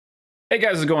Hey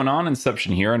guys, what's going on?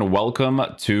 Inception here, and welcome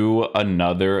to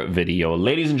another video.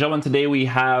 Ladies and gentlemen, today we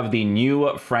have the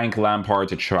new Frank Lampard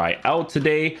to try out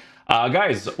today.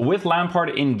 Guys, with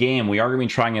Lampard in game, we are going to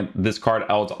be trying this card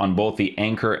out on both the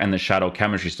Anchor and the Shadow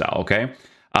Chemistry style, okay?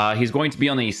 He's going to be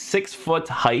on a 6-foot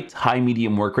height, high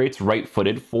medium work rates,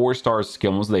 right-footed, 4-star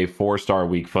skills with a 4-star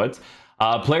weak foot.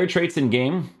 Player traits in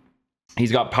game.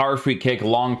 He's got power free kick,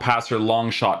 long passer,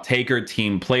 long shot taker,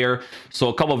 team player. So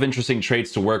a couple of interesting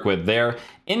traits to work with there.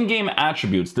 In-game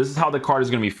attributes. This is how the card is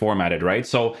going to be formatted, right?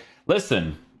 So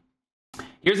listen,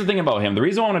 here's the thing about him. The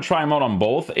reason I want to try him out on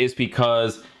both is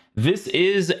because this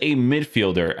is a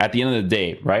midfielder at the end of the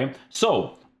day, right?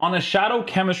 So on a Shadow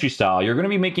Chemistry style, you're going to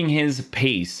be making his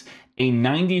pace a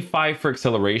 95 for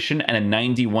acceleration and a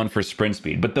 91 for sprint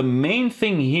speed. But the main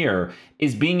thing here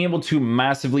is being able to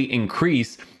massively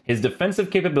increase his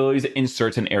defensive capabilities in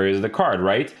certain areas of the card,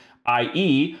 right?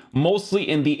 i.e. mostly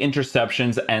in the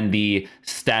interceptions and the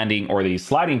standing or the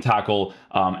sliding tackle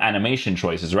animation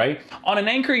choices, right? On an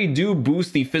Anchor, you do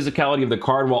boost the physicality of the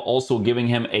card while also giving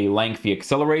him a lengthy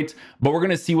accelerate, but we're going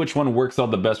to see which one works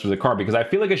out the best for the card, because I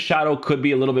feel like a Shadow could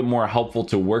be a little bit more helpful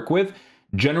to work with,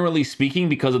 generally speaking,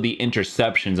 because of the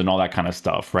interceptions and all that kind of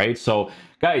stuff, right? So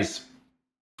guys,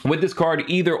 with this card,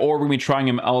 either or, we're going to be trying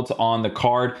him out on the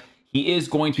card. He is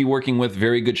going to be working with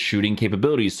very good shooting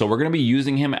capabilities. So we're going to be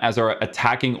using him as our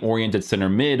attacking oriented center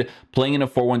mid, playing in a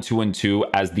 4-1-2-1-2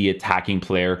 as the attacking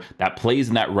player that plays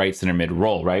in that right center mid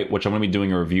role, right? Which I'm going to be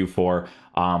doing a review for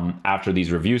after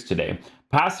these reviews today.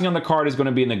 Passing on the card is going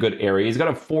to be in a good area. He's got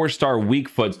a 4-star weak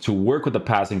foot to work with the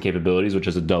passing capabilities, which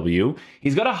is a W.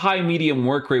 He's got a high medium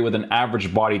work rate with an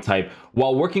average body type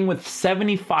while working with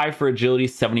 75 for agility,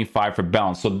 75 for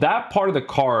balance. So that part of the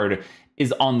card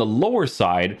is on the lower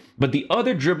side, but the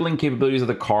other dribbling capabilities of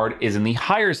the card is in the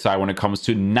higher side when it comes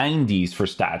to 90s for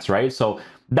stats, right? So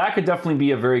that could definitely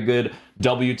be a very good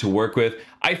W to work with.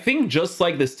 I think just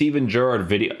like the Steven Gerrard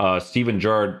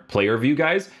player view,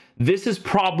 guys, this is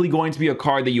probably going to be a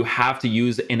card that you have to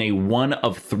use in a 1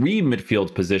 of 3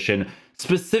 midfield position,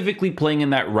 specifically playing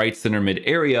in that right center mid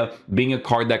area, being a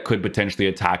card that could potentially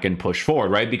attack and push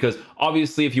forward, right? Because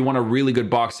obviously if you want a really good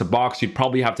box to box, you'd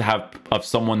probably have to have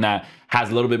someone that has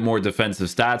a little bit more defensive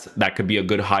stats. That could be a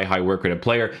good high work rated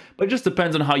player, but it just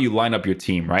depends on how you line up your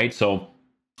team, right? So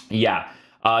yeah,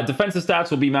 defensive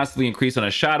stats will be massively increased on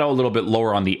a Shadow, a little bit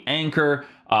lower on the Anchor.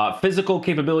 Physical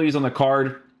capabilities on the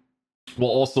card will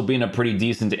also be in a pretty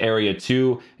decent area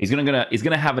too. He's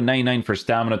gonna have a 99 for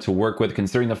stamina to work with,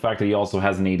 considering the fact that he also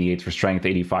has an 88 for strength,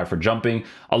 85 for jumping.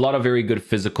 A lot of very good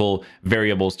physical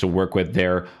variables to work with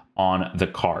there on the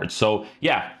card. So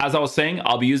yeah, as I was saying,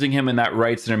 I'll be using him in that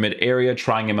right center mid area,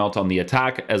 trying him out on the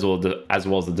attack as well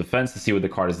as the defense to see what the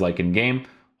card is like in game.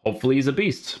 Hopefully he's a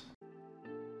beast.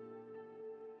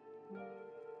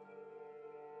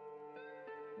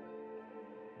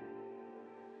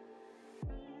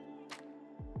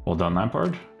 Well done,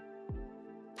 Lampard.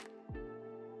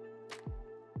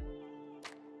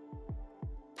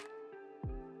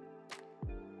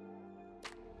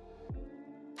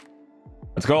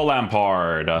 Let's go,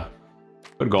 Lampard.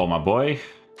 Good goal, my boy.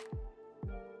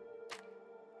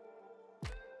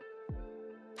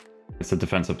 It's a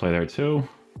defensive play there, too.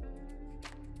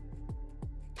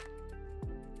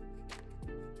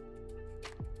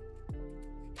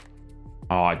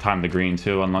 Oh, I timed the green,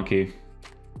 too. Unlucky.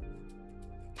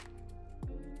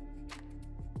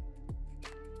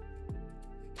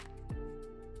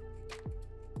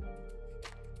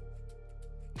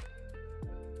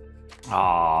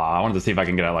 I wanted to see if I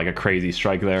can get like a crazy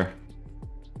strike there.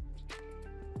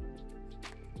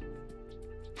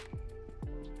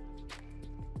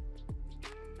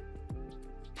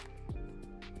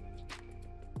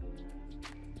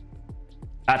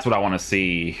 That's what I want to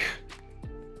see.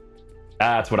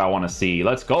 That's what I want to see.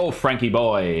 Let's go, Frankie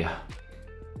boy.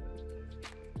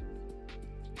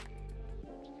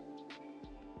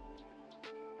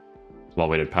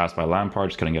 Well-weighted pass by Lampard,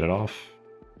 just couldn't get it off.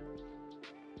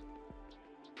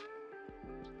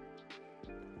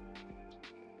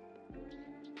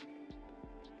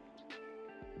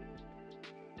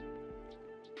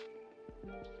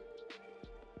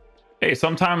 Hey,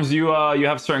 sometimes you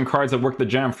have certain cards that work the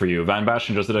jam for you. Van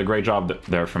Basten just did a great job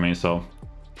there for me, so.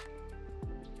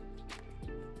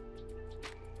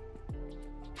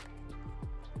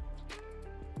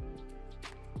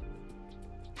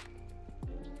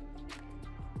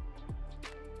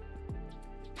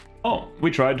 Oh,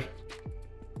 we tried.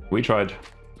 We tried.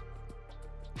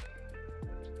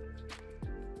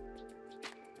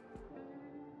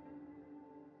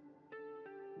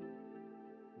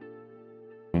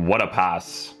 What a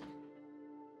pass.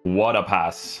 What a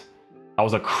pass. That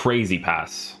was a crazy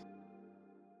pass.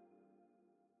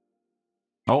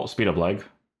 Oh, speed up leg.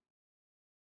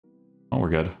 Oh, we're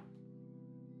good.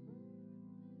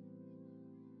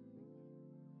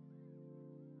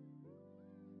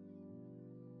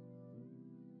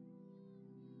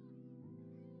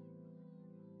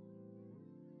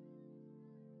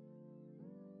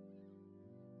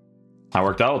 That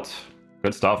worked out.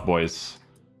 Good stuff, boys.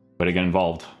 Way to get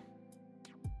involved.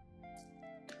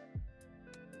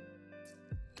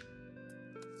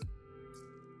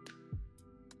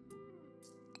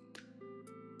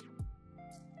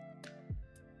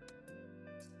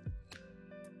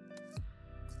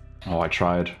 Oh, I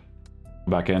tried.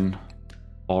 Go back in.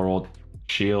 Ball roll.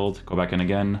 Shield. Go back in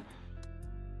again.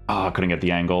 Ah, oh, couldn't get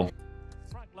the angle.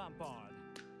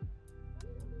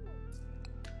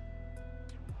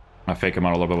 I fake him out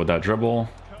a little bit with that dribble.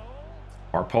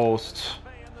 Our post.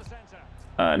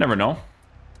 Never know.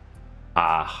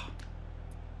 Ah.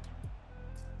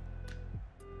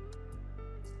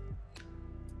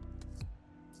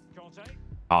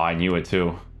 Oh, I knew it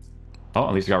too. Oh,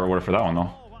 at least I got rewarded for that one though.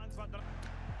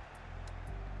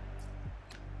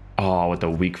 Oh, with the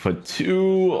weak foot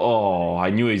too. Oh, I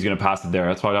knew he was going to pass it there.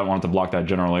 That's why I don't want to block that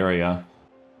general area.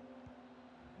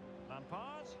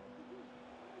 LAMPARD.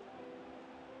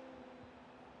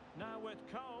 Now with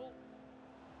Cole.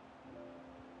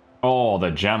 Oh, the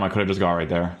gem I could have just got right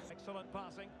there. Excellent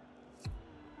passing.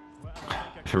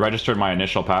 If I registered my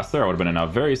initial pass there, I would have been in a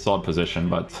very solid position,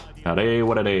 but a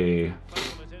what a day.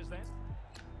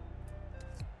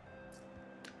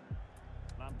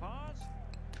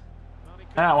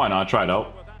 Yeah, why not? Try it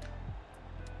out.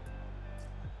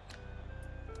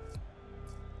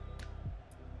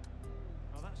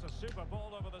 Oh, that's a super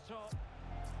ball over the top.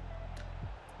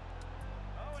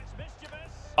 Oh, it's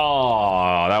mischievous.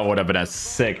 Oh, that would have been a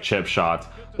sick chip shot.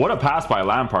 What a pass by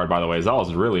Lampard, by the way. That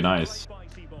was really nice.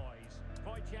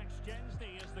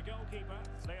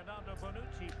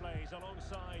 Plays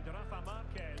alongside Rafa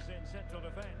Marquez in central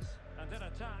defense, and in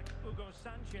attack, Hugo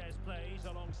Sanchez plays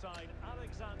alongside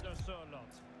Alexander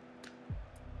Sørloth.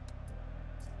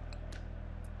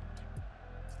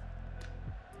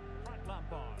 Frank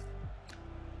Lampard.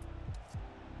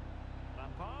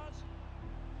 Lampard.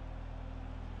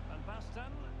 And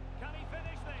Baston. Can he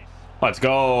finish this? Let's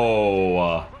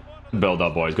go. Build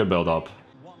up, boys. Good build up.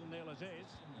 1-0 it is.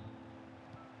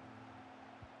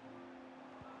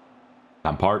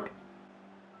 Lampard.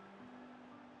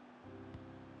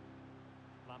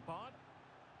 Lampard.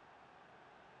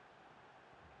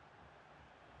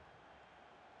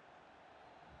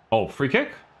 Oh, free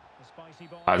kick? The spicy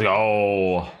ball. Let's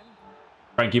go.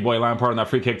 Frankie boy Lampard on that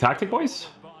free kick tactic, boys.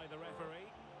 By the referee.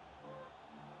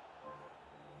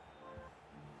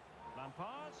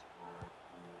 Lampard.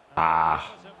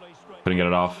 Ah, couldn't get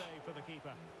it off. For the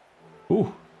keeper.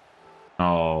 Ooh.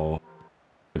 Oh,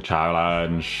 good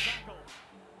challenge.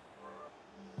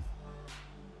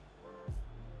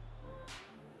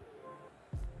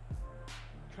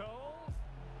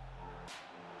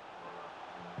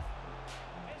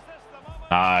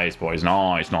 Nice, boys.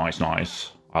 Nice, nice,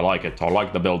 nice. I like it. I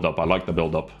like the build-up. I like the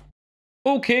build-up.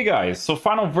 Okay, guys. So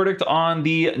final verdict on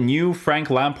the new Frank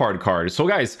Lampard card. So,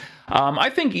 guys, I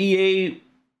think EA,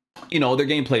 you know, their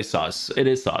gameplay sus. It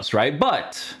is sus, right?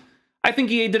 But I think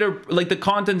EA did the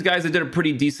content guys, they did a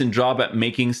pretty decent job at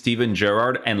making Steven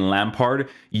Gerrard and Lampard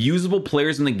usable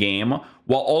players in the game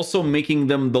while also making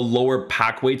them the lower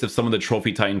pack weights of some of the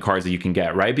Trophy Titan cards that you can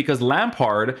get, right? Because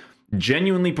Lampard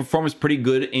genuinely performs pretty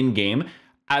good in game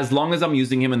as long as I'm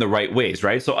using him in the right ways,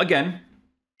 right? So again,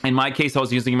 in my case, I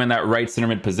was using him in that right center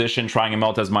mid position, trying him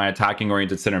out as my attacking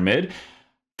oriented center mid.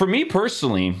 For me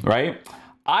personally, right,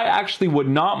 I actually would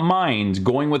not mind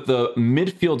going with the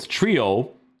midfield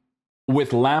trio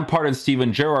with Lampard and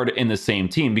Steven Gerrard in the same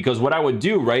team, because what I would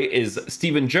do, right, is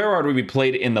Steven Gerrard would be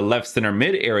played in the left center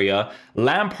mid area,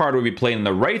 Lampard would be played in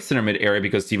the right center mid area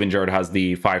because Steven Gerrard has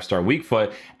the 5-star weak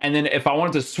foot, and then if I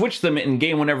wanted to switch them in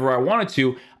game whenever I wanted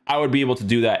to, I would be able to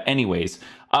do that anyways.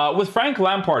 With Frank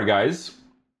Lampard, guys,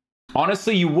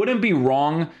 honestly, you wouldn't be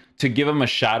wrong to give him a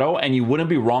shadow, and you wouldn't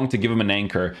be wrong to give him an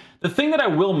anchor. The thing that I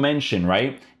will mention,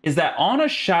 right, is that on a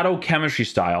shadow chemistry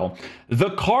style, the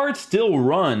card still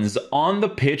runs on the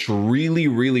pitch really,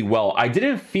 really well. I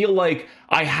didn't feel like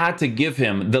I had to give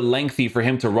him the lengthy for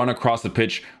him to run across the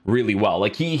pitch really well.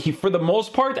 Like he for the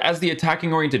most part, as the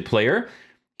attacking oriented player,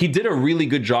 he did a really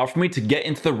good job for me to get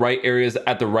into the right areas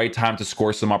at the right time to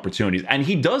score some opportunities. And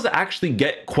he does actually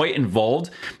get quite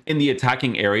involved in the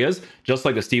attacking areas, just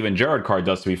like the Steven Gerrard card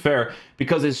does, to be fair,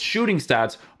 because his shooting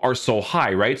stats are so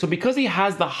high, right? So because he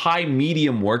has the high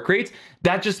medium work rate,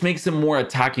 that just makes him more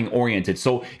attacking oriented.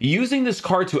 So using this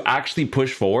card to actually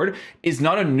push forward is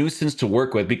not a nuisance to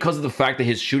work with because of the fact that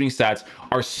his shooting stats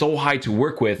are so high to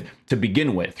work with to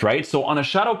begin with, right? So on a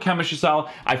Shadow Chemistry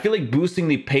style, I feel like boosting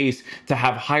the pace to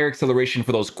have higher acceleration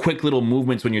for those quick little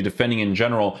movements when you're defending in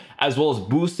general, as well as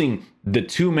boosting the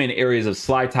two main areas of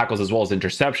slide tackles as well as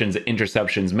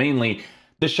interceptions mainly,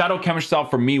 the Shadow Chemistry style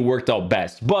for me worked out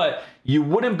best. But you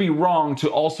wouldn't be wrong to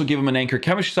also give him an Anchor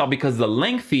Chemistry style because the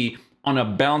lengthy on a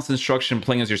balanced instruction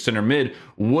playing as your center mid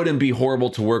wouldn't be horrible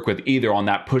to work with either on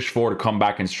that push forward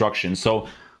comeback instruction. So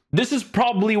this is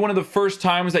probably one of the first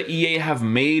times that EA have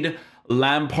made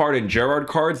Lampard and Gerrard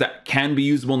cards that can be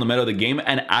usable in the meta of the game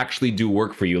and actually do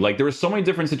work for you. Like there were so many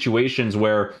different situations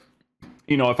where,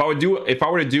 you know, if I were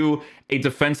to do a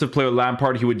defensive player with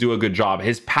Lampard, he would do a good job.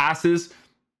 His passes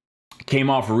came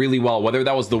off really well, whether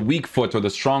that was the weak foot or the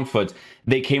strong foot,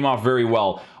 they came off very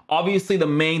well. Obviously, the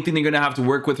main thing they're going to have to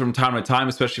work with from time to time,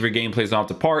 especially if your game plays not up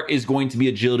to par, is going to be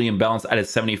agility and balance at a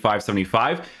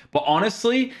 75-75. But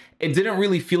honestly, it didn't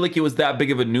really feel like it was that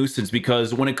big of a nuisance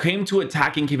because when it came to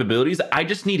attacking capabilities, I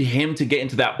just need him to get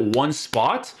into that one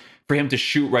spot for him to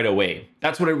shoot right away.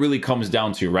 That's what it really comes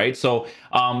down to, right? So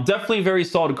definitely very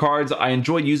solid cards. I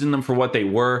enjoyed using them for what they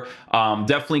were.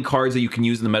 Definitely cards that you can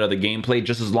use in the meta of the gameplay,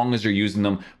 just as long as you're using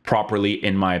them properly,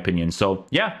 in my opinion. So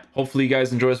yeah, hopefully you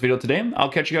guys enjoy this video today. I'll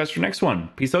catch you guys for the next one.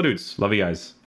 Peace out, dudes. Love you guys.